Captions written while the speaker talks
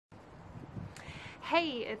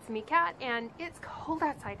Hey, it's me, Kat, and it's cold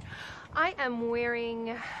outside. I am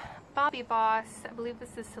wearing Bobbi Boss, I believe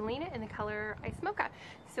this is Selina, in the color Iced Mocha.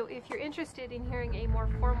 So if you're interested in hearing a more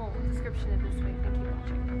formal description of this, I think keep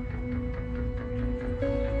watching.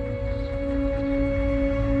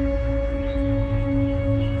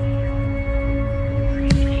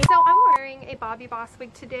 So I'm wearing a Bobbi Boss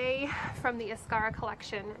wig today from the Escara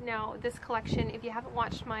collection. Now this collection, if you haven't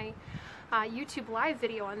watched my YouTube live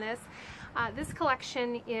video on this, this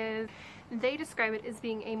collection is, they describe it as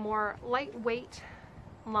being a more lightweight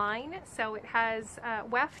line. So it has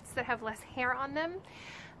wefts that have less hair on them.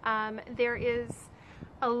 There is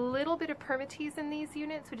a little bit of permatease in these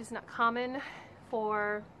units, which is not common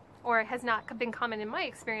for, or it has not been common in my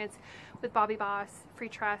experience with Bobbi Boss, Free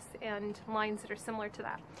Tress, and lines that are similar to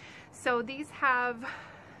that. So these have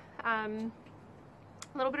a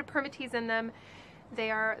little bit of permatease in them.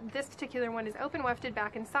 This particular one is open wefted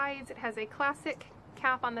back and sides. It has a classic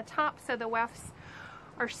cap on the top, so the wefts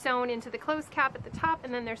are sewn into the closed cap at the top,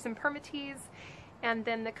 and then there's some permatease. And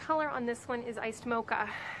then the color on this one is Iced Mocha.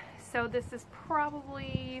 So this is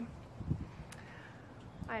probably,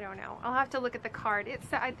 I don't know, I'll have to look at the card. It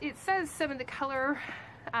says some of the color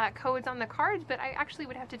codes on the card, but I actually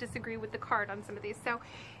would have to disagree with the card on some of these. So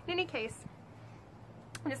in any case,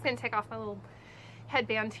 I'm just going to take off my little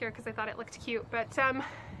headband here because I thought it looked cute, but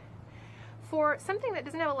for something that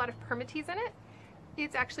doesn't have a lot of permatease in it,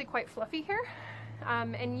 it's actually quite fluffy here,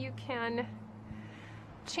 and you can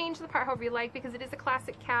change the part however you like because it is a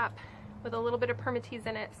classic cap with a little bit of permatease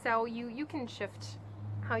in it, so you can shift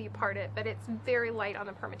how you part it, but it's very light on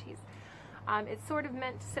the permatease. It's sort of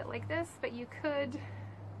meant to sit like this, but you could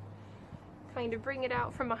kind of bring it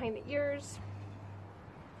out from behind the ears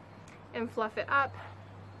and fluff it up.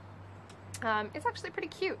 It's actually pretty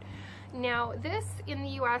cute. Now this in the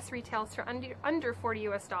US retails for under $40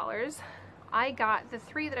 US. I got the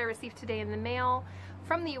 3 that I received today in the mail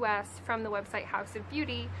from the US from the website House of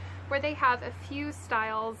Beauty, where they have a few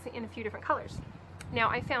styles in a few different colors. Now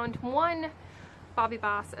I found one Bobbi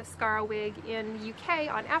Boss Escara wig in UK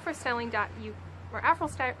on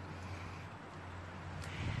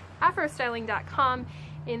afrostyling.com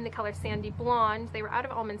in the color Sandy Blonde. They were out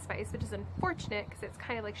of almond spice, which is unfortunate because it's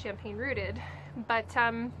kind of like champagne rooted, but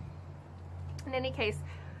in any case,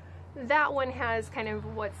 that one has kind of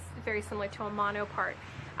what's very similar to a mono part.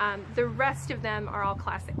 The rest of them are all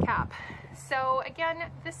classic cap. So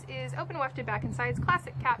again, this is open wefted back and sides,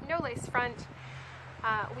 classic cap, no lace front.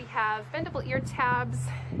 We have bendable ear tabs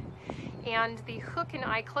and the hook and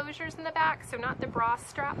eye closures in the back, so not the bra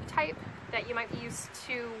strap type that you might be used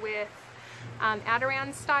to with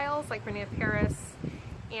Adoran styles like Renee Paris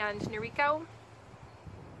and Noriko.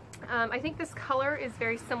 I think this color is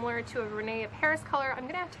very similar to a Renee Paris color. I'm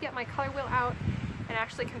gonna have to get my color wheel out and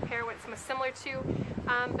actually compare what it's most similar to,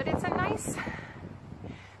 but it's a nice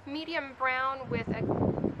medium brown with a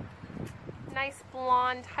nice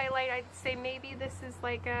blonde highlight. I'd say maybe this is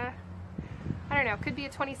like a, I don't know, could be a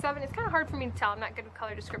 27. It's kind of hard for me to tell. I'm not good with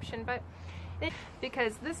color description, but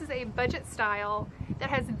because this is a budget style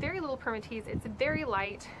that has very little permatease, it's very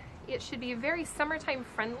light. It should be very summertime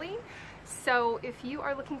friendly. So if you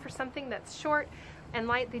are looking for something that's short and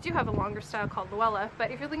light, they do have a longer style called Luella,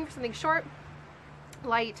 but if you're looking for something short,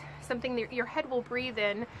 light, something that your head will breathe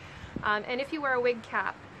in, and if you wear a wig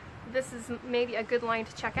cap, this is maybe a good line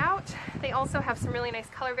to check out. They also have some really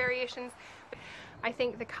nice color variations. I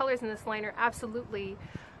think the colors in this line are absolutely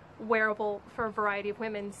wearable for a variety of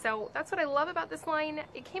women. So that's what I love about this line.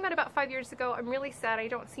 It came out about 5 years ago. I'm really sad I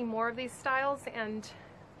don't see more of these styles and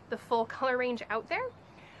the full color range out there.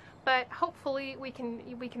 But hopefully we can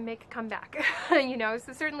make a comeback. You know,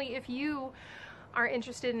 so certainly if you are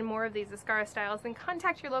interested in more of these Escara styles, then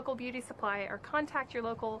contact your local beauty supply or contact your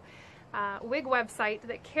local wig website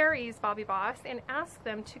that carries Bobbi Boss and ask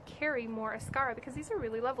them to carry more Escara because these are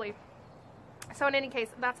really lovely. So in any case,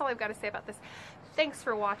 that's all I've got to say about this. Thanks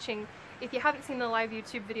for watching. If you haven't seen the live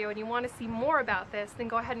YouTube video and you want to see more about this, then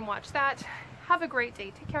go ahead and watch that. Have a great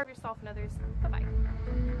day. Take care of yourself and others. Bye-bye.